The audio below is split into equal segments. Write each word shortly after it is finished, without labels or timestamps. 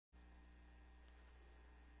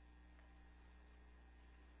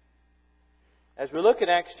As we look at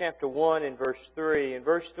Acts chapter 1 and verse 3, in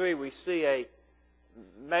verse 3 we see a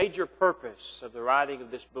major purpose of the writing of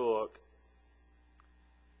this book.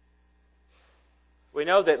 We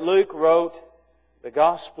know that Luke wrote the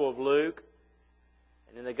Gospel of Luke,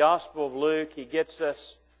 and in the Gospel of Luke he gets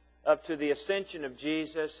us up to the ascension of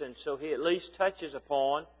Jesus, and so he at least touches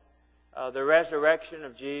upon the resurrection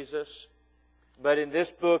of Jesus. But in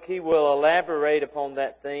this book he will elaborate upon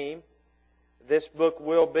that theme. This book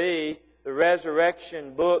will be the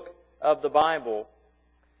resurrection book of the Bible.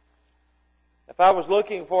 If I was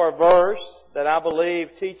looking for a verse that I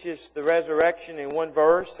believe teaches the resurrection in one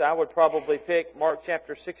verse, I would probably pick Mark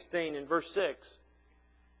chapter 16 and verse 6,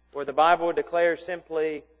 where the Bible declares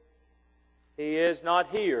simply, He is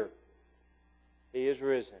not here, He is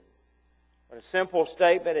risen. What a simple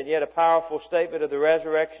statement and yet a powerful statement of the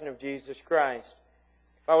resurrection of Jesus Christ.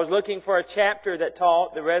 If I was looking for a chapter that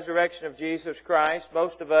taught the resurrection of Jesus Christ,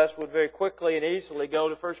 most of us would very quickly and easily go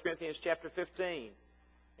to 1 Corinthians chapter 15.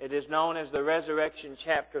 It is known as the resurrection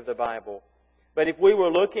chapter of the Bible. But if we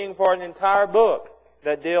were looking for an entire book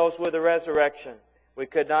that deals with the resurrection, we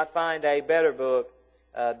could not find a better book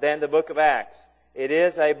than the book of Acts. It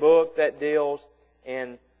is a book that deals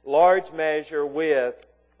in large measure with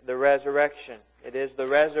the resurrection. It is the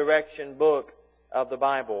resurrection book of the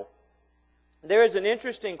Bible. There is an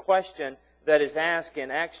interesting question that is asked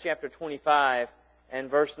in Acts chapter 25 and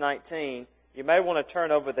verse 19. You may want to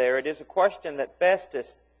turn over there. It is a question that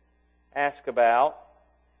Festus asked about.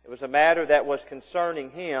 It was a matter that was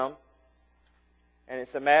concerning him, and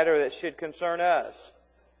it's a matter that should concern us.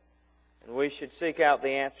 And we should seek out the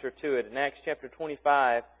answer to it. In Acts chapter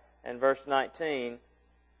 25 and verse 19,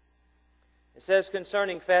 it says,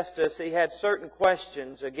 concerning Festus, he had certain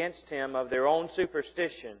questions against him of their own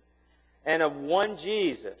superstition, and of one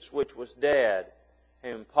Jesus which was dead,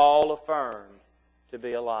 whom Paul affirmed to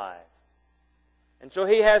be alive. And so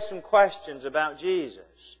he has some questions about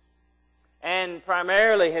Jesus. And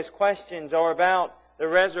primarily his questions are about the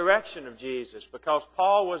resurrection of Jesus, because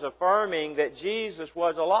Paul was affirming that Jesus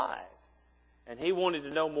was alive. And he wanted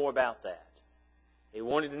to know more about that. He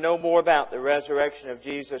wanted to know more about the resurrection of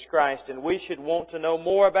Jesus Christ. And we should want to know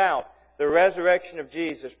more about the resurrection of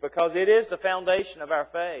Jesus, because it is the foundation of our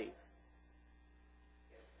faith.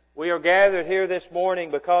 We are gathered here this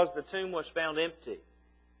morning because the tomb was found empty.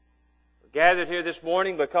 We're gathered here this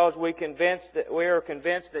morning because we are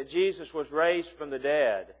convinced that Jesus was raised from the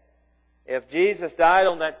dead. If Jesus died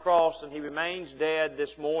on that cross and He remains dead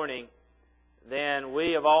this morning, then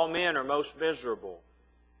we of all men are most miserable.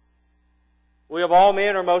 We of all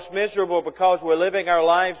men are most miserable because we're living our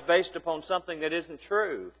lives based upon something that isn't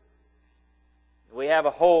true. We have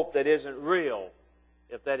a hope that isn't real,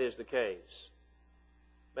 if that is the case.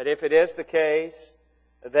 But if it is the case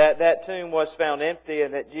that that tomb was found empty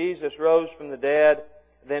and that Jesus rose from the dead,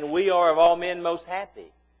 then we are of all men most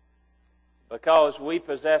happy, because we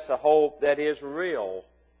possess a hope that is real,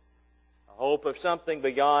 a hope of something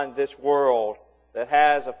beyond this world that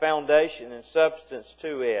has a foundation and substance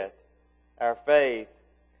to it. Our faith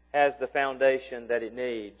has the foundation that it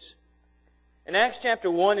needs. In Acts chapter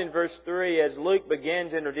 1 and verse 3, as Luke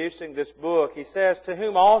begins introducing this book, he says, to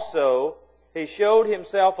whom also He showed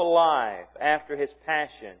Himself alive after His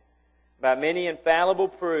passion, by many infallible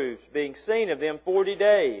proofs, being seen of them 40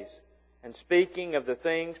 days, and speaking of the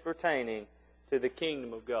things pertaining to the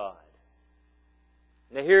kingdom of God.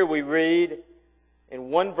 Now here we read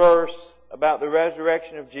in one verse about the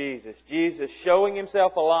resurrection of Jesus. Jesus showing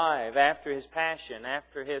Himself alive after His passion,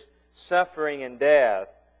 after His suffering and death,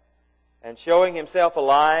 and showing Himself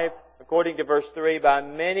alive, according to verse 3, by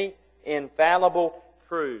many infallible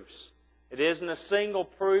proofs. It isn't a single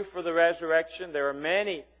proof for the resurrection. There are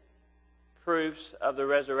many proofs of the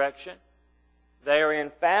resurrection. They are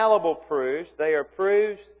infallible proofs. They are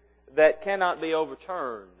proofs that cannot be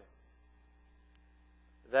overturned.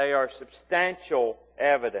 They are substantial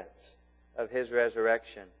evidence of His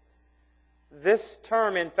resurrection. This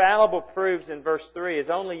term, infallible proofs, in verse 3 is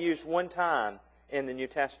only used one time in the New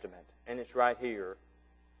Testament, and it's right here.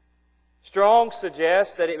 Strong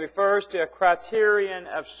suggests that it refers to a criterion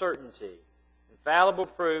of certainty. Infallible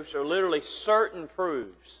proofs are literally certain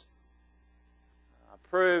proofs.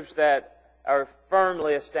 Proofs that are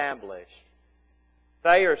firmly established.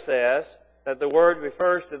 Thayer says that the word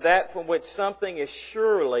refers to that from which something is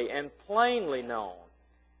surely and plainly known.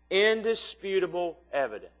 Indisputable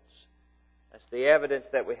evidence. That's the evidence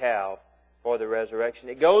that we have for the resurrection.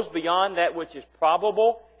 It goes beyond that which is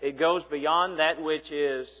probable. It goes beyond that which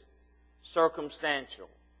is circumstantial.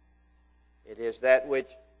 It is that which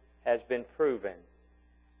has been proven.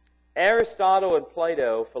 Aristotle and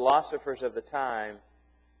Plato, philosophers of the time,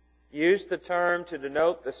 used the term to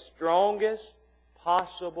denote the strongest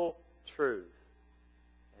possible truth.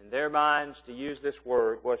 In their minds, to use this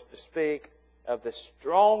word was to speak of the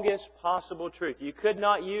strongest possible truth. You could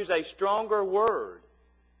not use a stronger word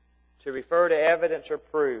to refer to evidence or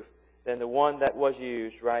proof than the one that was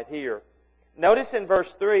used right here. Notice in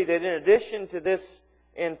verse 3 that in addition to this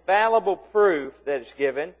infallible proof that is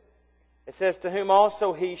given, it says, to whom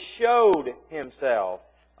also He showed Himself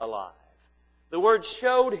alive. The word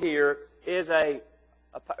showed here is a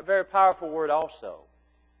very powerful word also.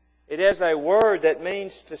 It is a word that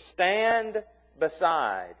means to stand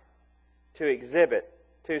beside, to exhibit,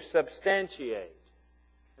 to substantiate.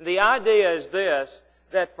 And the idea is this,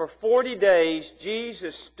 that for 40 days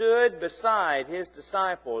Jesus stood beside His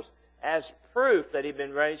disciples as proof that He'd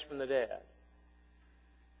been raised from the dead.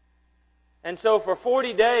 And so for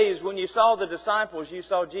 40 days, when you saw the disciples, you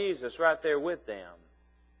saw Jesus right there with them.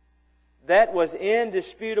 That was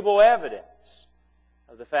indisputable evidence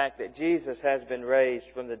of the fact that Jesus has been raised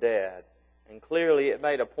from the dead. And clearly it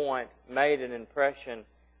made an impression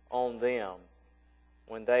on them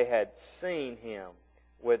when they had seen Him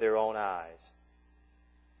with their own eyes.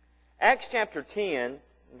 Acts chapter 10,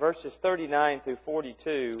 verses 39 through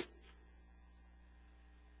 42.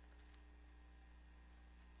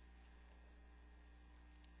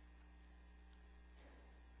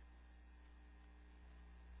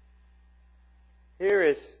 Here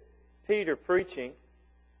is Peter preaching.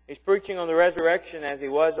 He's preaching on the resurrection as he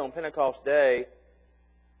was on Pentecost Day. It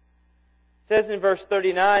says in verse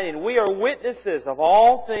 39, and we are witnesses of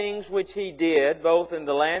all things which He did, both in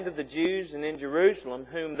the land of the Jews and in Jerusalem,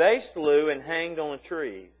 whom they slew and hanged on a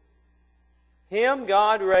tree. Him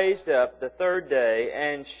God raised up the third day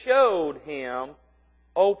and showed Him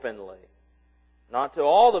openly, not to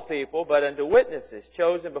all the people, but unto witnesses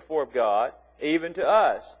chosen before God, even to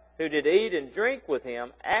us, who did eat and drink with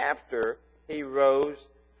Him after He rose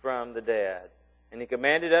from the dead. And He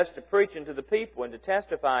commanded us to preach unto the people and to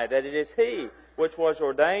testify that it is He which was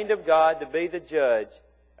ordained of God to be the judge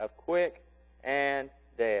of quick and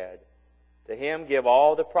dead. To Him give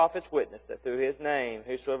all the prophets witness that through His name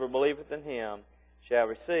whosoever believeth in Him shall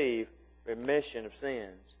receive remission of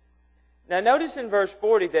sins. Now notice in verse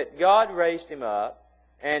 40 that God raised Him up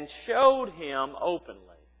and showed Him openly.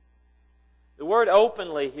 The word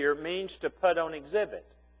openly here means to put on exhibit.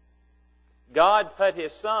 God put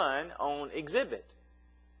His Son on exhibit.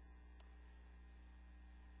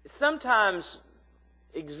 Sometimes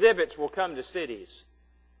exhibits will come to cities.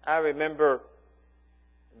 I remember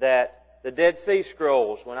that the Dead Sea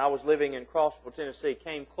Scrolls, when I was living in Crossville, Tennessee,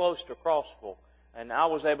 came close to Crossville, and I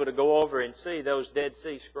was able to go over and see those Dead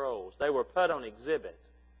Sea Scrolls. They were put on exhibit.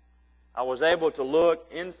 I was able to look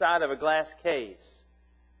inside of a glass case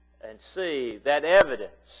and see that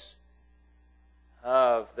evidence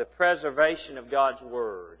of the preservation of God's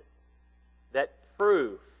Word, that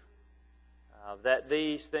proof that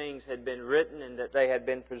these things had been written and that they had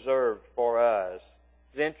been preserved for us.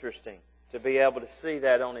 It's interesting to be able to see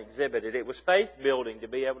that on exhibit. It was faith-building to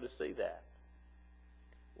be able to see that.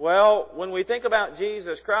 Well, when we think about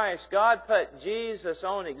Jesus Christ, God put Jesus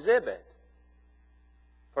on exhibit.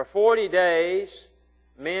 For 40 days,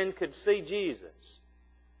 men could see Jesus.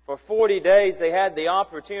 For 40 days, they had the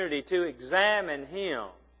opportunity to examine Him,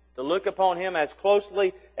 to look upon Him as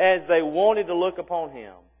closely as they wanted to look upon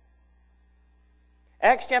Him.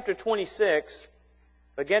 Acts chapter 26,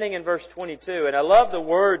 beginning in verse 22, and I love the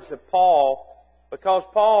words of Paul, because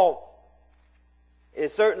Paul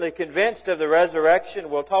is certainly convinced of the resurrection.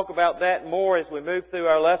 We'll talk about that more as we move through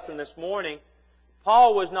our lesson this morning.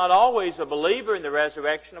 Paul was not always a believer in the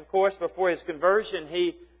resurrection. Of course, before his conversion,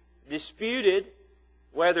 he disputed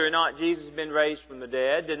whether or not Jesus had been raised from the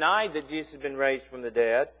dead, denied that Jesus had been raised from the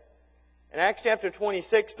dead. In Acts chapter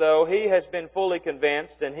 26, though, he has been fully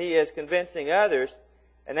convinced, and he is convincing others.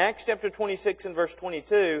 In Acts chapter 26 and verse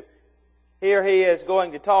 22, here he is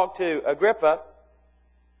going to talk to Agrippa.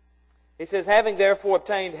 He says, having therefore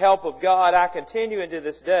obtained help of God, I continue unto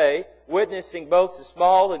this day, witnessing both to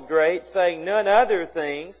small and great, saying none other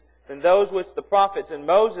things than those which the prophets and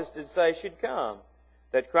Moses did say should come,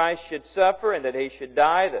 that Christ should suffer and that He should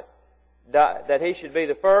die, that He should be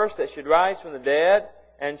the first that should rise from the dead,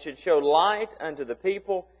 and should show light unto the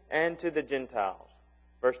people and to the Gentiles.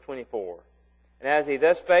 Verse 24. And as he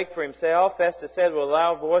thus spake for himself, Festus said with a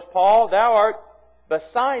loud voice, Paul, thou art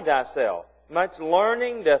beside thyself. Much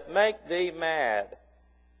learning doth make thee mad.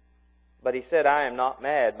 But he said, I am not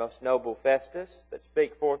mad, most noble Festus, but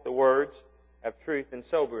speak forth the words of truth and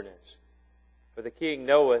soberness. For the king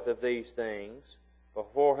knoweth of these things,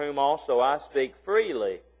 before whom also I speak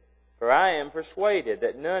freely. For I am persuaded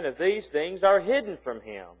that none of these things are hidden from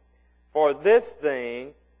him, For this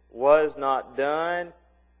thing was not done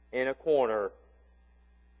in a corner.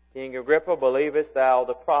 King Agrippa, believest thou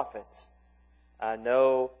the prophets? I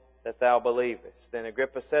know that thou believest. Then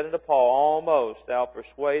Agrippa said unto Paul, Almost thou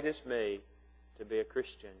persuadest me to be a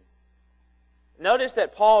Christian. Notice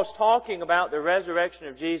that Paul's talking about the resurrection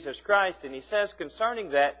of Jesus Christ, and he says concerning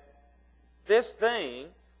that, this thing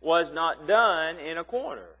was not done in a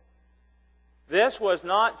corner. This was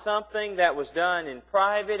not something that was done in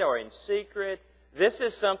private or in secret. This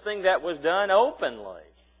is something that was done openly.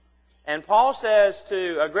 And Paul says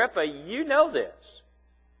to Agrippa, you know this.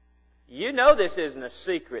 You know this isn't a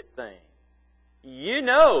secret thing. You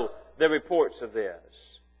know the reports of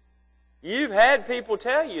this. You've had people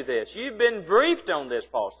tell you this. You've been briefed on this,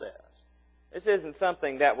 Paul says. This isn't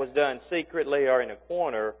something that was done secretly or in a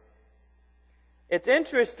corner. It's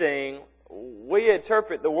interesting, we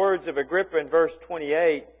interpret the words of Agrippa in verse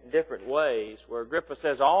 28 in different ways, where Agrippa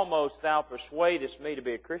says, Almost thou persuadest me to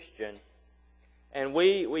be a Christian. And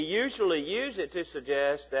we usually use it to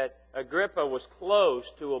suggest that Agrippa was close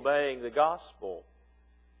to obeying the gospel.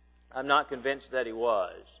 I'm not convinced that he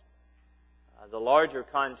was. The larger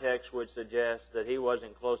context would suggest that he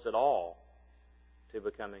wasn't close at all to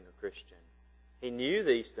becoming a Christian. He knew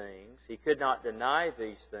these things. He could not deny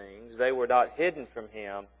these things. They were not hidden from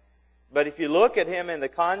him. But if you look at him in the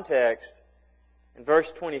context, in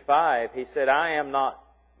verse 25, he said, I am not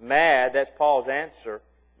mad. That's Paul's answer,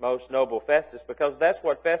 most noble Festus, because that's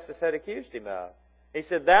what Festus had accused him of. He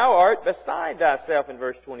said, Thou art beside thyself in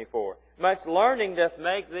verse 24. Much learning doth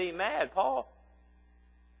make thee mad. Paul,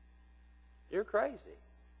 you're crazy.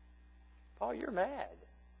 Paul, you're mad.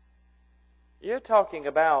 You're talking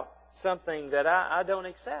about something that I don't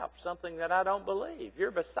accept, something that I don't believe.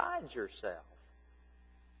 You're beside yourself.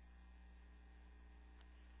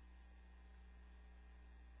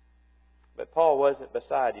 But Paul wasn't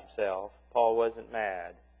beside himself. Paul wasn't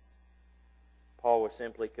mad. Paul was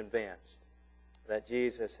simply convinced that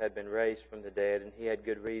Jesus had been raised from the dead, and he had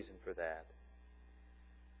good reason for that.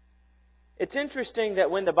 It's interesting that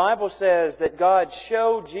when the Bible says that God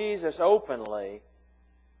showed Jesus openly,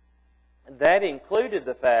 that included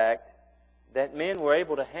the fact that men were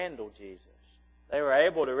able to handle Jesus. They were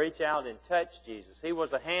able to reach out and touch Jesus. He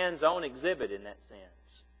was a hands-on exhibit in that sense.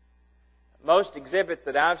 Most exhibits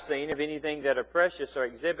that I've seen of anything that are precious are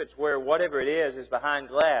exhibits where whatever it is behind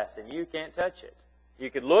glass and you can't touch it. You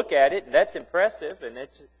could look at it, and that's impressive, and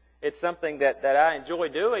it's something that I enjoy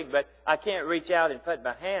doing, but I can't reach out and put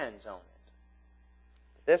my hands on it.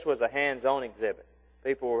 This was a hands-on exhibit.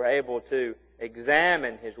 People were able to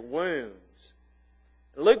examine His wounds.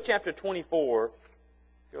 In Luke chapter 24, if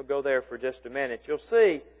you'll go there for just a minute, you'll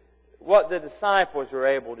see what the disciples were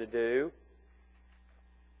able to do.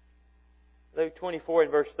 Luke 24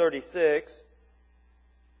 and verse 36.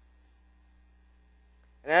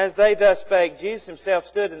 And as they thus spake, Jesus Himself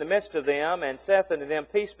stood in the midst of them, and saith unto them,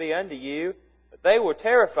 Peace be unto you. But they were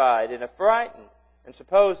terrified and affrighted, and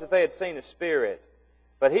supposed that they had seen a spirit.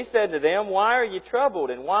 But He said to them, Why are ye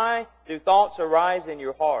troubled, and why do thoughts arise in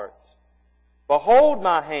your hearts? Behold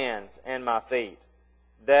my hands and my feet,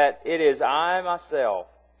 that it is I myself.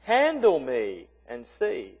 Handle me, and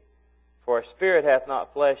see. For a spirit hath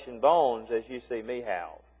not flesh and bones, as you see me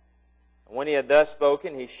have. And when He had thus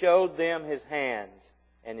spoken, He showed them His hands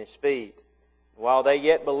and His feet. And while they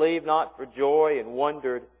yet believed not for joy and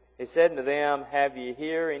wondered, He said unto them, Have ye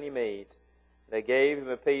here any meat? They gave Him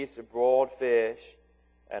a piece of broiled fish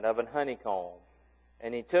and of an honeycomb.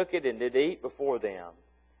 And He took it and did eat before them.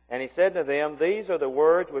 And He said to them, These are the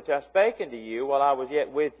words which I spake unto you while I was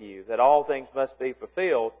yet with you, that all things must be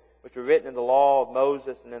fulfilled, which were written in the law of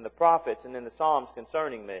Moses and in the prophets and in the Psalms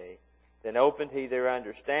concerning me. Then opened He their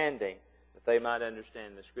understanding, that they might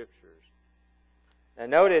understand the Scriptures. Now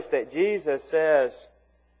notice that Jesus says,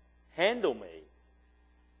 Handle me.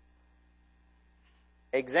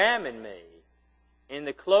 Examine me in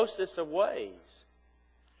the closest of ways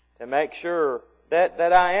to make sure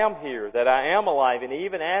that I am here, that I am alive, and He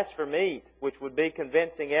even asked for meat, which would be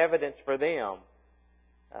convincing evidence for them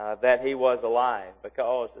that He was alive,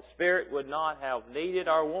 because the Spirit would not have needed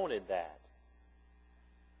or wanted that.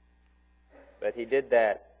 But He did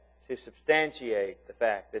that to substantiate the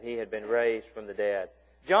fact that He had been raised from the dead.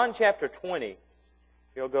 John chapter 20, if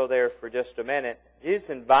you'll go there for just a minute, Jesus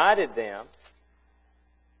invited them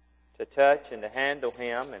to touch and to handle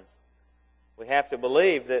Him, and we have to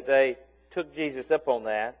believe that they took Jesus up on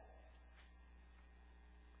that.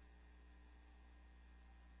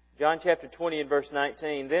 John chapter 20 and verse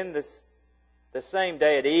 19, Then the same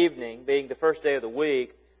day at evening, being the first day of the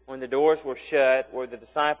week, when the doors were shut, where the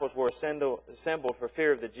disciples were assembled for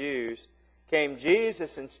fear of the Jews, came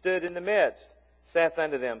Jesus and stood in the midst, saith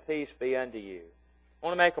unto them, Peace be unto you. I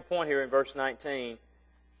want to make a point here in verse 19.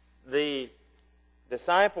 The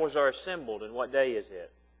disciples are assembled, and what day is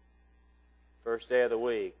it? First day of the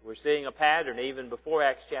week. We're seeing a pattern even before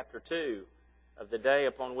Acts chapter 2 of the day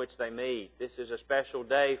upon which they meet. This is a special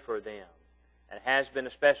day for them, and has been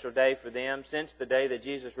a special day for them since the day that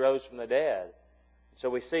Jesus rose from the dead. So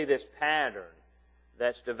we see this pattern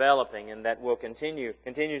that's developing and that will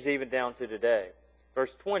continues even down to today.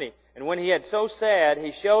 Verse 20, And when he had so said,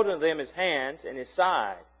 he showed unto them his hands and his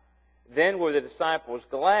side. Then were the disciples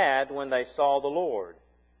glad when they saw the Lord.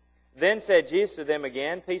 Then said Jesus to them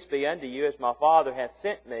again, Peace be unto you, as my Father hath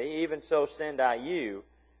sent me, even so send I you.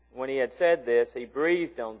 When he had said this, he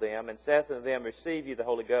breathed on them, and saith unto them, Receive ye the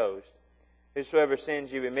Holy Ghost. Whosoever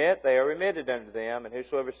sins you remit, they are remitted unto them, and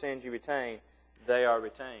whosoever sins you retain, they are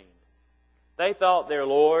retained. They thought their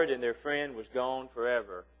Lord and their friend was gone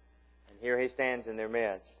forever. And here he stands in their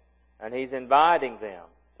midst. And he's inviting them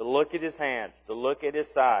to look at his hands, to look at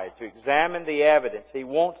his side, to examine the evidence. He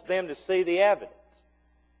wants them to see the evidence.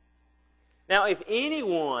 Now, if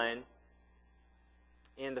anyone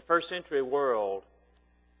in the first century world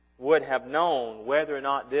would have known whether or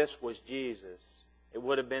not this was Jesus, it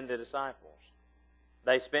would have been the disciples.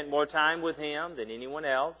 They spent more time with him than anyone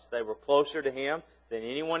else. They were closer to him than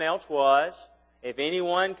anyone else was. If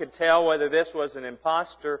anyone could tell whether this was an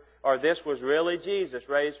impostor or this was really Jesus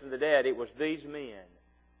raised from the dead, it was these men.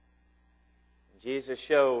 Jesus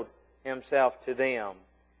showed himself to them,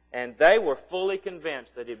 and they were fully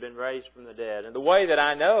convinced that he'd been raised from the dead. And the way that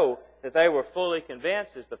I know that they were fully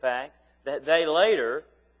convinced is the fact that they later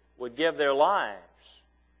would give their lives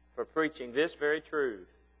for preaching this very truth.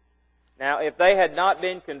 Now, if they had not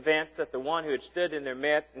been convinced that the one who had stood in their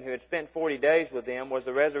midst and who had spent 40 days with them was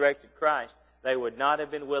the resurrected Christ, they would not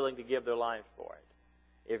have been willing to give their lives for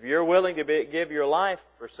it. If you're willing to give your life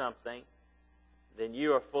for something, then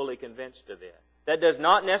you are fully convinced of it. That does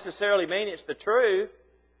not necessarily mean it's the truth.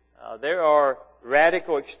 There are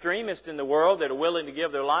radical extremists in the world that are willing to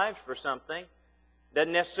give their lives for something.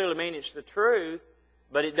 Doesn't necessarily mean it's the truth,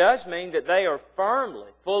 but it does mean that they are firmly,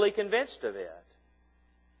 fully convinced of it.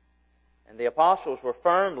 And the apostles were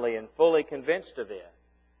firmly and fully convinced of it.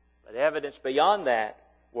 But evidence beyond that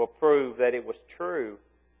will prove that it was true.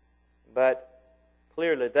 But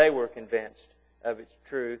clearly they were convinced of its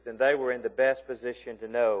truth, and they were in the best position to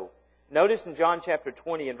know. Notice in John chapter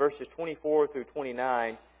 20 and verses 24 through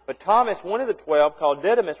 29, But Thomas, one of the 12, called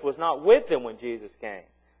Didymus, was not with them when Jesus came.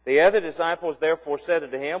 The other disciples therefore said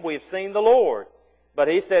unto him, We have seen the Lord. But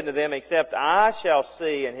he said to them, Except I shall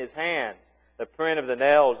see in his hands the print of the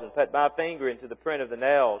nails, and put my finger into the print of the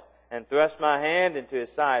nails, and thrust my hand into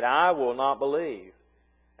his side, I will not believe.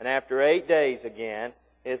 And after 8 days again,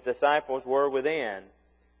 his disciples were within,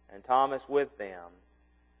 and Thomas with them.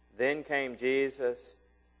 Then came Jesus,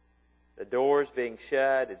 the doors being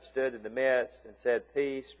shut, and stood in the midst, and said,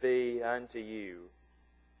 Peace be unto you.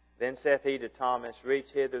 Then saith he to Thomas,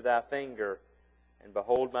 Reach hither thy finger, and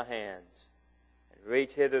behold my hands. And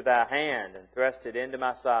reach hither thy hand, and thrust it into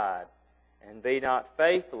my side. And be not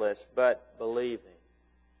faithless, but believing.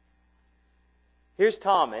 Here's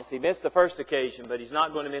Thomas. He missed the first occasion, but he's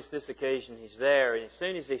not going to miss this occasion. He's there, and as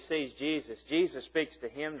soon as he sees Jesus, Jesus speaks to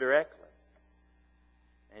him directly.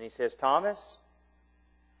 And he says, Thomas,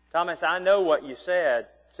 I know what you said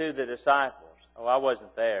to the disciples. Oh, I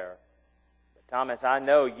wasn't there. But Thomas, I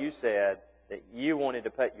know you said that you wanted to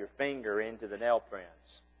put your finger into the nail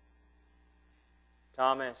prints.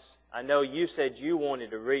 Thomas, I know you said you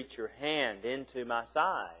wanted to reach your hand into my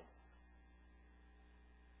side.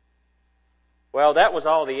 Well, that was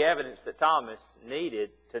all the evidence that Thomas needed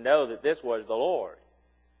to know that this was the Lord.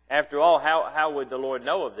 After all, how would the Lord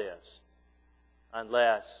know of this?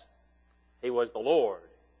 Unless he was the Lord,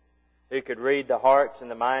 who could read the hearts and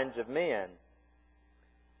the minds of men.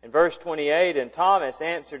 In verse 28, And Thomas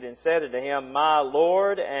answered and said unto him, My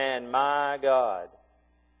Lord and my God.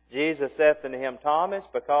 Jesus saith unto him, Thomas,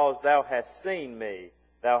 because thou hast seen me,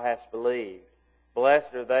 thou hast believed.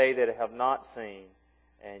 Blessed are they that have not seen,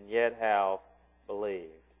 and yet have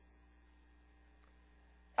believed.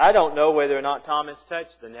 I don't know whether or not Thomas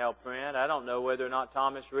touched the nail print. I don't know whether or not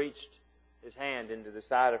Thomas reached his hand into the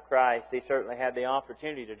side of Christ. He certainly had the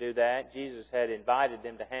opportunity to do that. Jesus had invited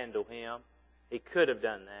them to handle him. He could have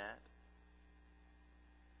done that.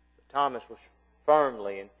 But Thomas was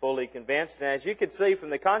firmly and fully convinced. And as you can see from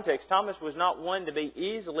the context, Thomas was not one to be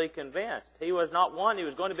easily convinced. He was not one who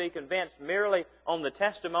was going to be convinced merely on the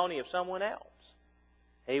testimony of someone else.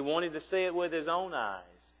 He wanted to see it with his own eyes.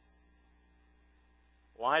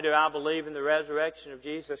 Why do I believe in the resurrection of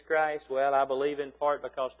Jesus Christ? Well, I believe in part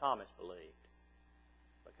because Thomas believed.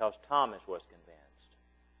 because Thomas was convinced.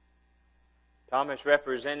 Thomas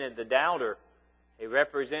represented the doubter. He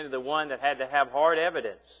represented the one that had to have hard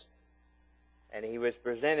evidence. And he was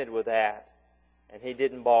presented with that. And he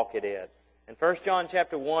didn't balk at it. In 1 John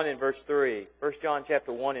chapter 1 and verse 3, 1 John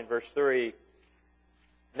chapter 1 and verse 3,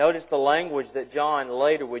 notice the language that John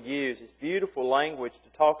later would use. It's beautiful language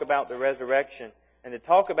to talk about the resurrection and to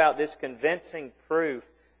talk about this convincing proof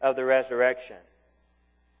of the resurrection.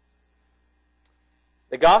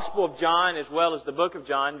 The Gospel of John, as well as the book of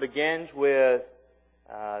John, begins with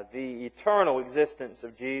the eternal existence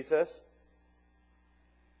of Jesus.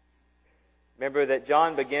 Remember that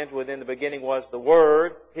John begins with, in the beginning was the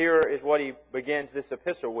Word. Here is what he begins this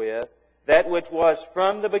epistle with. That which was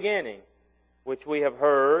from the beginning, which we have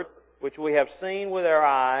heard, which we have seen with our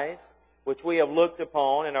eyes, which we have looked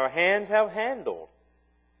upon, and our hands have handled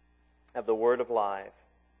of the Word of life.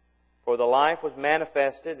 For the life was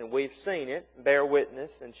manifested, and we've seen it, and bear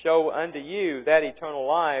witness, and show unto you that eternal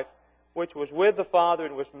life, which was with the Father,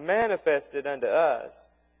 and was manifested unto us.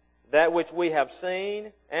 That which we have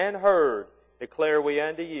seen and heard, declare we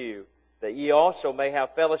unto you, that ye also may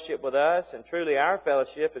have fellowship with us, and truly our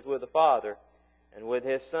fellowship is with the Father, and with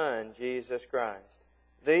His Son, Jesus Christ.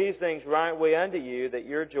 These things write we unto you, that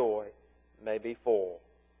your joy may be full.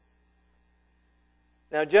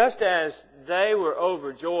 Now, just as they were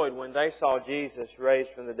overjoyed when they saw Jesus raised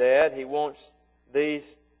from the dead, He wants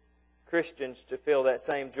these Christians to feel that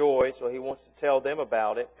same joy, so He wants to tell them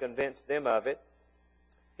about it, convince them of it.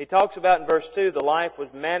 He talks about in verse 2, the life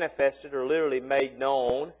was manifested, or literally made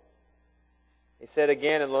known. He said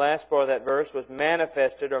again in the last part of that verse, was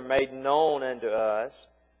manifested or made known unto us.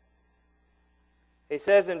 He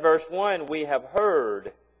says in verse 1, we have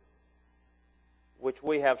heard, which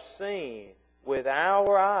we have seen with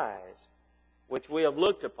our eyes, which we have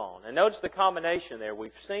looked upon. And notice the combination there.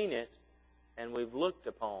 We've seen it and we've looked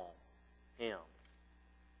upon Him.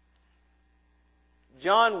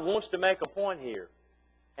 John wants to make a point here.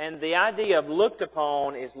 And the idea of looked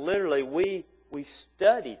upon is literally we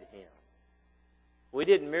studied Him. We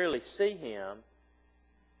didn't merely see Him,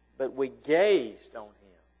 but we gazed on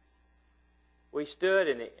Him. We stood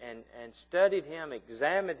and studied Him,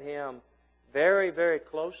 examined Him very, very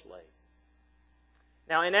closely.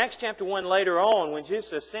 Now, in Acts chapter 1 later on, when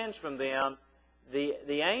Jesus ascends from them,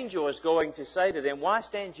 the angel is going to say to them, why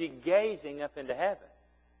stand ye gazing up into heaven?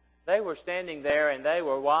 They were standing there and they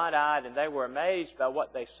were wide-eyed and they were amazed by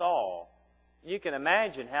what they saw. You can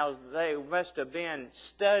imagine how they must have been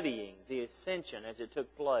studying the ascension as it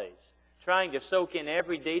took place, trying to soak in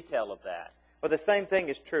every detail of that. Well, the same thing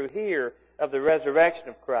is true here of the resurrection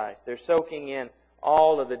of Christ. They're soaking in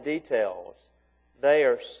all of the details. They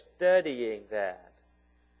are studying that.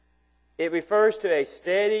 It refers to a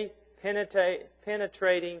steady,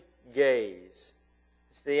 penetrating gaze.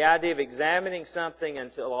 It's the idea of examining something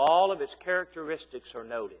until all of its characteristics are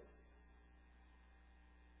noted.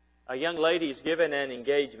 A young lady is given an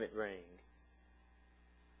engagement ring.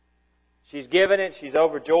 She's given it, she's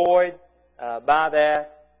overjoyed by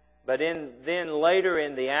that. But then later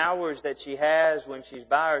in the hours that she has when she's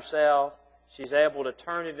by herself, she's able to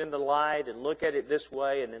turn it in the light and look at it this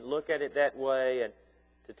way and then look at it that way, and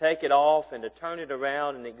to take it off and to turn it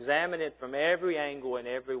around and examine it from every angle and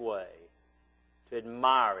every way, to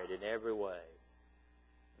admire it in every way.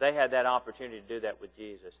 They had that opportunity to do that with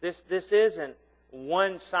Jesus. This isn't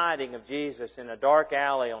one sighting of Jesus in a dark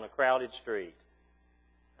alley on a crowded street.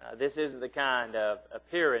 This isn't the kind of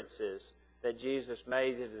appearances that Jesus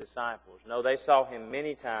made to the disciples. No, they saw Him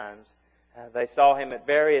many times. They saw Him at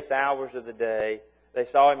various hours of the day. They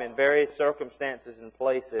saw Him in various circumstances and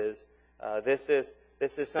places. This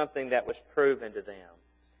is something that was proven to them.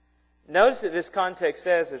 Notice that this context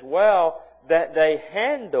says as well that they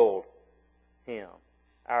handled Him.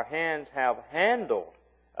 Our hands have handled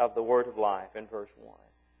of the Word of life in verse 1.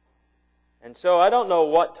 And so I don't know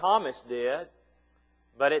what Thomas did,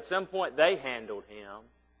 but at some point they handled Him.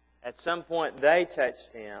 At some point they touched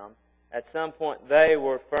Him. At some point they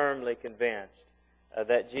were firmly convinced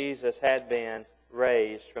that Jesus had been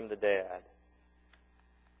raised from the dead.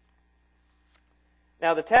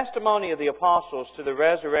 Now, the testimony of the apostles to the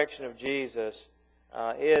resurrection of Jesus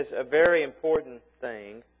is a very important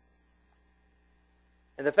thing.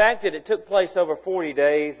 And the fact that it took place over 40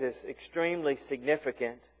 days is extremely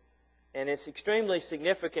significant. And it's extremely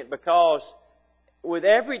significant because with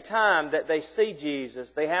every time that they see Jesus,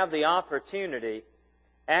 they have the opportunity,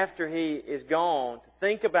 after He is gone, to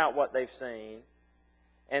think about what they've seen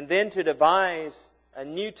and then to devise a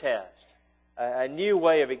new test, a new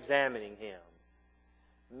way of examining Him.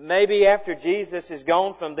 Maybe after Jesus is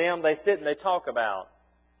gone from them, they sit and they talk about,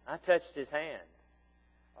 I touched His hand.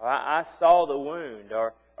 or I saw the wound,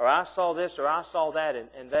 or I saw this, or I saw that,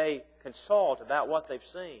 and they consult about what they've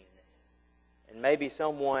seen. And maybe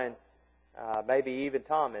someone, maybe even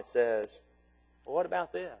Thomas says, well, what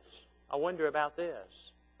about this? I wonder about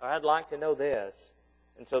this. Or I'd like to know this.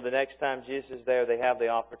 And so the next time Jesus is there, they have the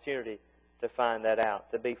opportunity to find that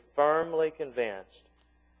out, to be firmly convinced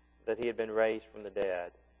that He had been raised from the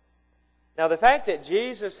dead. Now, the fact that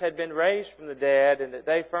Jesus had been raised from the dead and that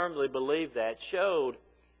they firmly believed that showed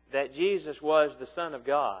that Jesus was the Son of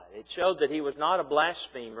God. It showed that He was not a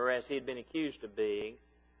blasphemer as He had been accused of being.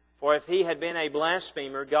 For if He had been a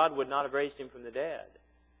blasphemer, God would not have raised Him from the dead.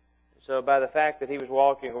 So by the fact that He was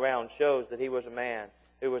walking around shows that He was a man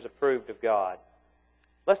who was approved of God.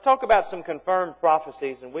 Let's talk about some confirmed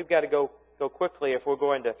prophecies, and we've got to go quickly if we're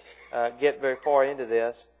going to get very far into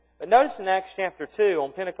this. But notice in Acts chapter 2,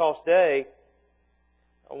 on Pentecost Day,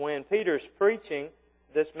 when Peter's preaching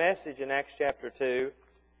this message in Acts chapter 2,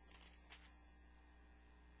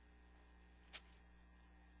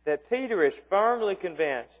 that Peter is firmly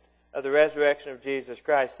convinced of the resurrection of Jesus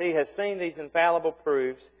Christ. He has seen these infallible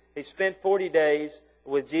proofs. He spent 40 days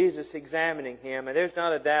with Jesus examining him, and there's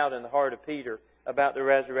not a doubt in the heart of Peter about the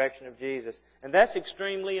resurrection of Jesus. And that's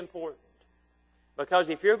extremely important. Because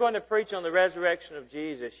if you're going to preach on the resurrection of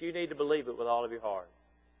Jesus, you need to believe it with all of your heart.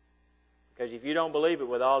 Because if you don't believe it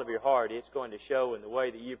with all of your heart, it's going to show in the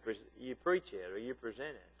way that you preach it or you present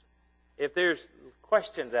it. If there's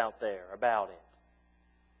questions out there about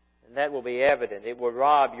it, and that will be evident, it will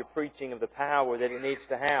rob your preaching of the power that it needs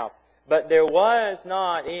to have. But there was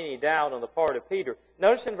not any doubt on the part of Peter.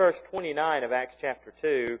 Notice in verse 29 of Acts chapter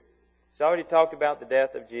 2, it's already talked about the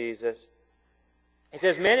death of Jesus. It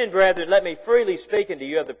says, Men and brethren, let me freely speak unto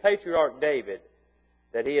you of the patriarch David,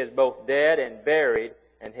 that he is both dead and buried,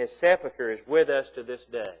 and his sepulchre is with us to this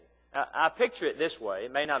day. Now, I picture it this way.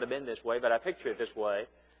 It may not have been this way, but I picture it this way.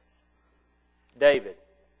 David,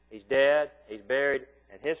 he's dead, he's buried,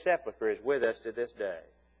 and his sepulchre is with us to this day.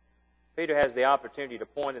 Peter has the opportunity to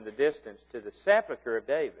point in the distance to the sepulchre of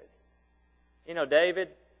David. You know, David,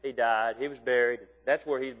 he died, he was buried. That's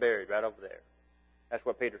where he's buried, right over there. That's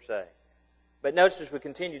what Peter's saying. But notice as we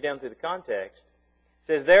continue down through the context, it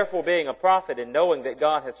says, Therefore being a prophet, and knowing that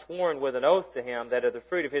God hath sworn with an oath to him, that of the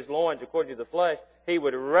fruit of his loins according to the flesh, he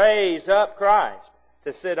would raise up Christ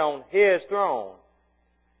to sit on his throne.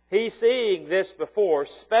 He, seeing this before,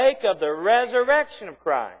 spake of the resurrection of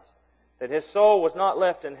Christ, that his soul was not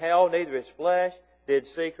left in hell, neither his flesh did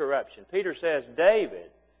see corruption. Peter says,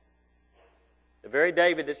 David, the very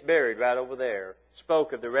David that's buried right over there,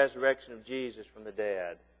 spoke of the resurrection of Jesus from the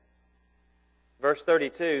dead. Verse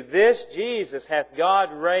 32, This Jesus hath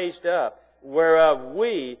God raised up, whereof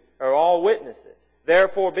we are all witnesses.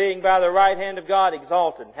 Therefore, being by the right hand of God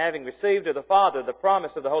exalted, and having received of the Father the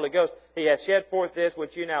promise of the Holy Ghost, He hath shed forth this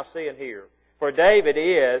which you now see and hear. For David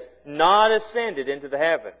is not ascended into the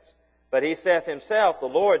heavens, but he saith himself, The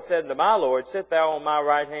Lord said unto my Lord, Sit thou on my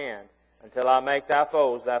right hand, until I make thy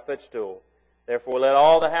foes thy footstool. Therefore let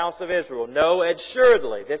all the house of Israel know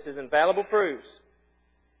assuredly, this is infallible proofs,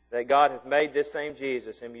 that God hath made this same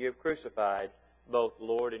Jesus, whom you have crucified, both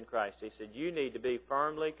Lord and Christ. He said, you need to be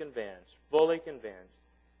firmly convinced, fully convinced,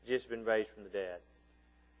 Jesus has been raised from the dead.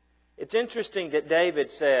 It's interesting that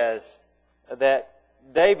David says that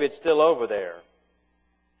David's still over there.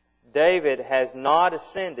 David has not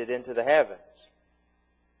ascended into the heavens.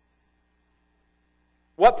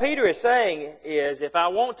 What Peter is saying is, if I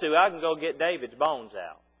want to, I can go get David's bones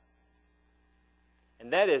out.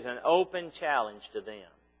 And that is an open challenge to them.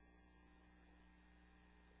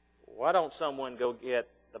 Why don't someone go get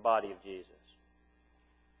the body of Jesus?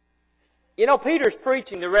 You know, Peter's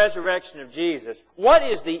preaching the resurrection of Jesus. What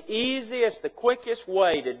is the easiest, the quickest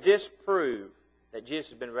way to disprove that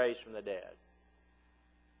Jesus has been raised from the dead?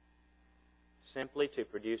 Simply to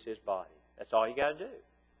produce His body. That's all you got to do.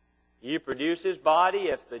 You produce His body.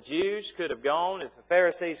 If the Jews could have gone, if the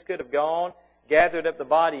Pharisees could have gone, gathered up the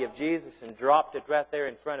body of Jesus and dropped it right there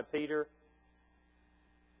in front of Peter,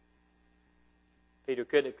 Peter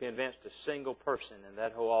couldn't have convinced a single person in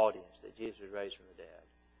that whole audience that Jesus was raised from the dead.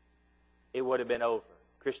 It would have been over.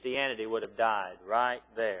 Christianity would have died right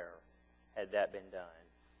there had that been done.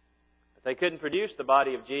 But they couldn't produce the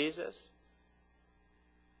body of Jesus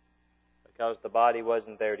because the body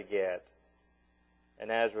wasn't there to get.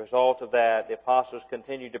 And as a result of that, the apostles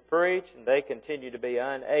continued to preach, and they continued to be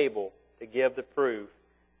unable to give the proof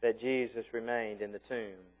that Jesus remained in the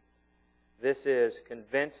tomb. This is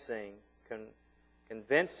convincing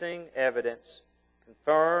evidence,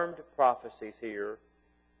 confirmed prophecies here,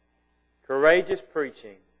 courageous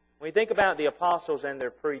preaching. When you think about the apostles and their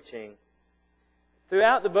preaching,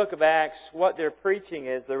 Throughout the book of Acts, what they're preaching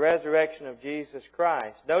is the resurrection of Jesus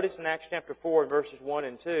Christ. Notice in Acts chapter 4, verses 1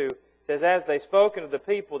 and 2, it says, "As they spoke unto the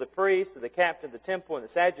people, the priests, and the captain of the temple, and the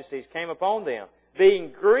Sadducees came upon them,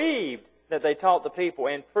 being grieved that they taught the people,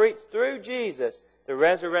 and preached through Jesus the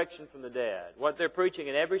resurrection from the dead." What they're preaching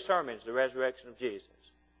in every sermon is the resurrection of Jesus.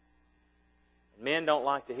 Men don't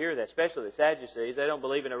like to hear that, especially the Sadducees. They don't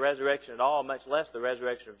believe in a resurrection at all, much less the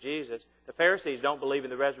resurrection of Jesus. The Pharisees don't believe in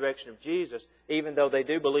the resurrection of Jesus, even though they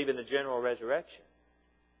do believe in the general resurrection.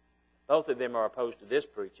 Both of them are opposed to this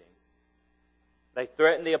preaching. They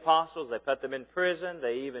threatened the apostles. They put them in prison.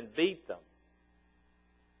 They even beat them.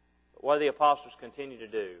 But what do the apostles continue to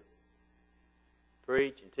do?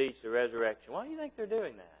 Preach and teach the resurrection. Why do you think they're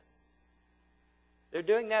doing that? They're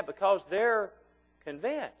doing that because they're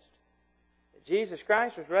convinced Jesus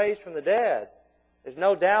Christ was raised from the dead. There's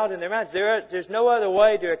no doubt in their minds. There's no other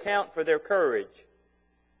way to account for their courage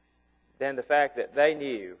than the fact that they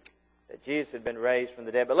knew that Jesus had been raised from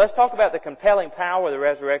the dead. But let's talk about the compelling power of the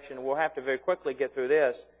resurrection. We'll have to very quickly get through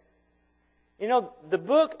this. You know, the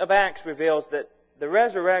book of Acts reveals that the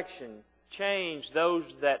resurrection changed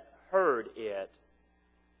those that heard it,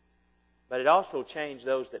 but it also changed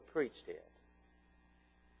those that preached it.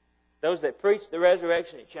 Those that preached the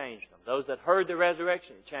resurrection, it changed them. Those that heard the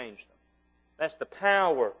resurrection, it changed them. That's the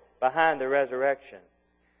power behind the resurrection.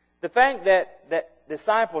 The fact that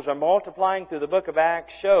disciples are multiplying through the book of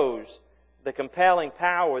Acts shows the compelling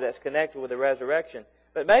power that's connected with the resurrection.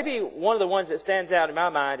 But maybe one of the ones that stands out in my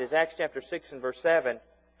mind is Acts chapter 6 and verse 7,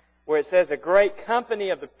 where it says, "A great company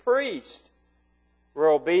of the priests were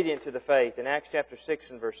obedient to the faith," in Acts chapter 6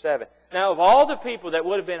 and verse 7. Now, of all the people that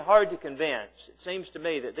would have been hard to convince, it seems to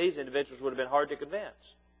me that these individuals would have been hard to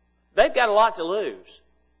convince. They've got a lot to lose.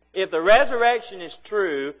 If the resurrection is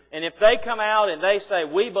true, and if they come out and they say,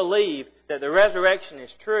 "We believe that the resurrection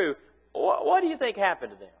is true," what do you think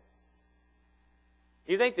happened to them?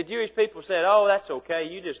 Do you think the Jewish people said, "Oh, that's okay,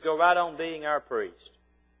 you just go right on being our priest.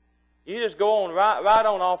 You just go on right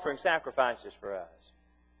on offering sacrifices for us"?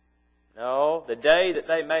 No, the day that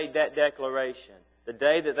they made that declaration, the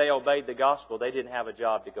day that they obeyed the gospel, they didn't have a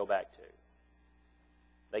job to go back to.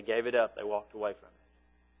 They gave it up. They walked away from it.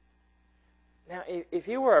 Now, if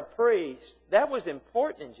you were a priest, that was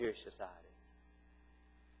important in Jewish society.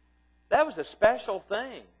 That was a special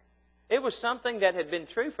thing. It was something that had been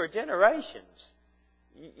true for generations.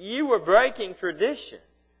 You were breaking tradition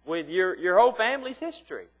with your whole family's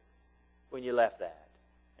history when you left that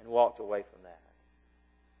and walked away from that.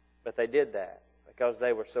 But they did that because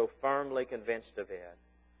they were so firmly convinced of it.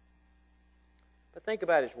 But think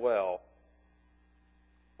about it as well.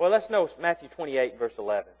 Well, let's know Matthew 28, verse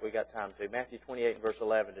 11. We got time to. Matthew 28, verse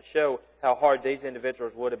 11, to show how hard these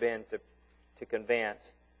individuals would have been to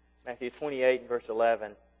convince. Matthew 28, verse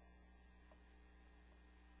 11.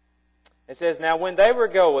 It says, "Now when they were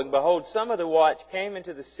going, behold, some of the watch came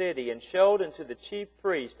into the city and showed unto the chief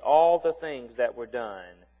priest all the things that were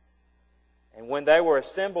done. And when they were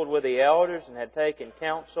assembled with the elders and had taken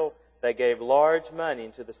counsel, they gave large money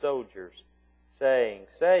unto the soldiers, saying,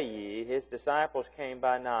 Say ye, his disciples came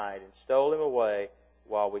by night and stole him away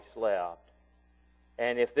while we slept.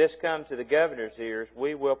 And if this come to the governor's ears,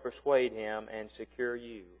 we will persuade him and secure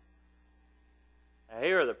you." Now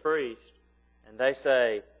here are the priests, and they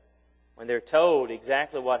say, when they're told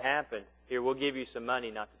exactly what happened, "Here, we'll give you some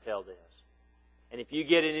money not to tell this. And if you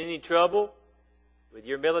get in any trouble with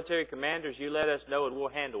your military commanders, you let us know and we'll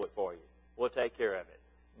handle it for you. We'll take care of it.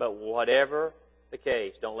 But whatever the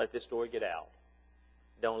case, don't let this story get out.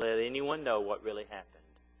 Don't let anyone know what really happened."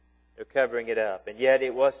 They're covering it up. And yet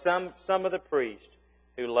it was some of the priests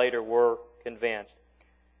who later were convinced.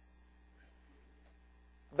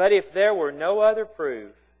 But if there were no other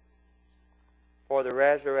proof for the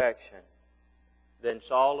resurrection than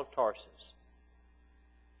Saul of Tarsus,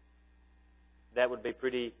 that would be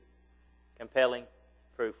pretty compelling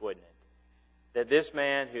proof, wouldn't it? That this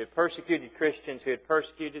man who had persecuted Christians, who had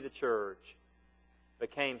persecuted the church,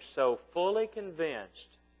 became so fully convinced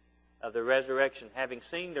of the resurrection, having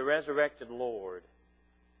seen the resurrected Lord,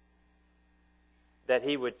 that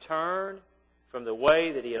he would turn from the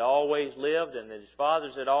way that he had always lived and that his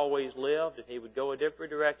fathers had always lived, and he would go a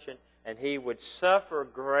different direction, and he would suffer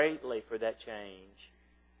greatly for that change.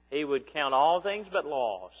 He would count all things but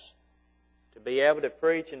loss to be able to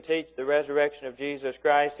preach and teach the resurrection of Jesus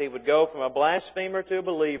Christ. He would go from a blasphemer to a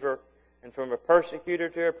believer and from a persecutor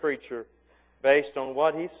to a preacher based on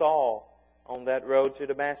what he saw on that road to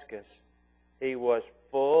Damascus. He was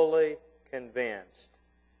fully convinced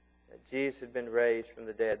that Jesus had been raised from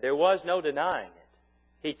the dead. There was no denying it.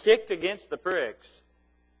 He kicked against the pricks.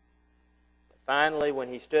 Finally, when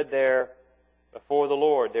he stood there before the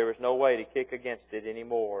Lord, there was no way to kick against it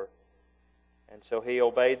anymore. And so he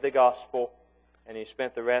obeyed the gospel, and he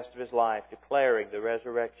spent the rest of his life declaring the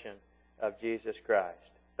resurrection of Jesus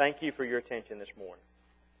Christ. Thank you for your attention this morning.